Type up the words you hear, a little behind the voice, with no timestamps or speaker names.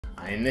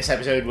In this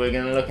episode we're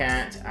going to look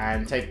at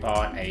and take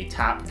apart a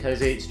tap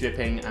because it's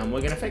dripping and we're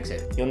going to fix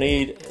it. You'll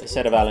need a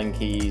set of Allen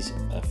keys,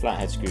 a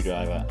flathead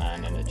screwdriver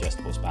and an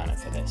adjustable spanner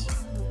for this.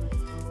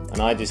 And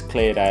I just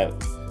cleared out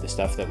the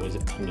stuff that was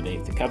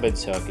underneath the cupboard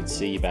so I could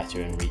see better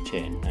and reach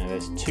in. Now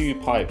there's two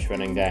pipes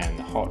running down,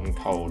 the hot and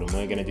cold, and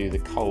we're going to do the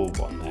cold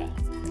one there.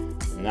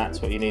 And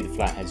that's what you need the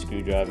flathead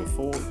screwdriver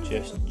for,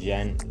 just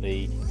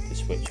gently to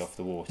switch off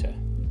the water.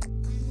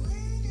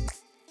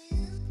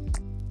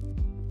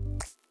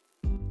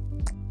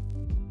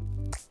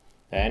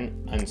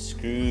 Then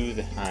unscrew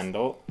the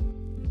handle,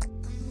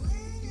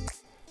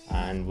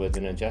 and with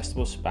an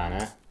adjustable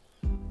spanner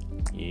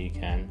you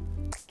can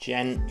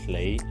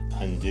gently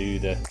undo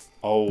the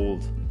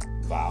old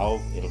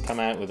valve. It'll come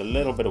out with a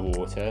little bit of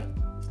water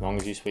as long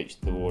as you switch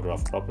the water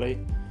off properly,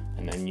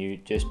 and then you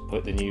just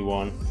put the new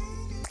one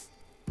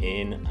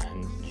in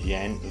and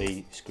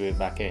gently screw it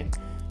back in.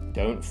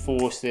 Don't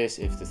force this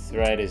if the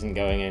thread isn't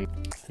going in,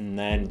 and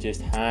then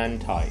just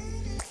hand tight.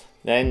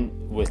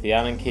 Then with the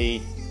Allen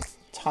key,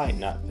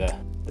 tighten up the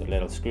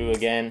little screw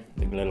again,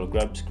 the little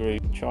grub screw,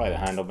 try the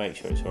handle, make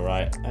sure it's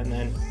alright, and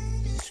then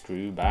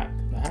screw back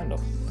the handle.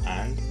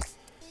 And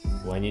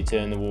when you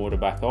turn the water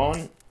back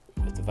on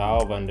with the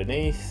valve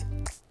underneath,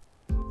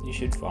 you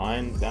should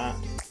find that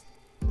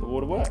the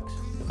water works.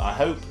 I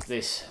hope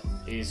this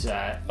is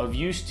of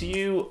use to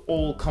you.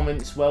 All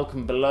comments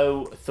welcome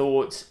below,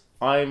 thoughts.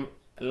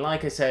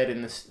 Like I said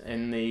in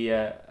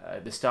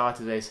the start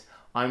of this,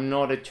 I'm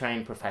not a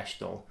trained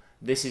professional.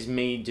 This is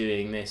me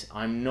doing this.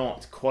 I'm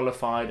not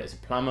qualified as a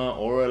plumber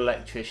or an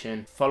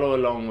electrician. Follow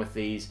along with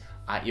these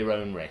at your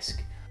own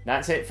risk.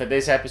 That's it for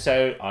this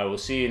episode. I will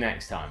see you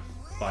next time.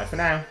 Bye for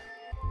now.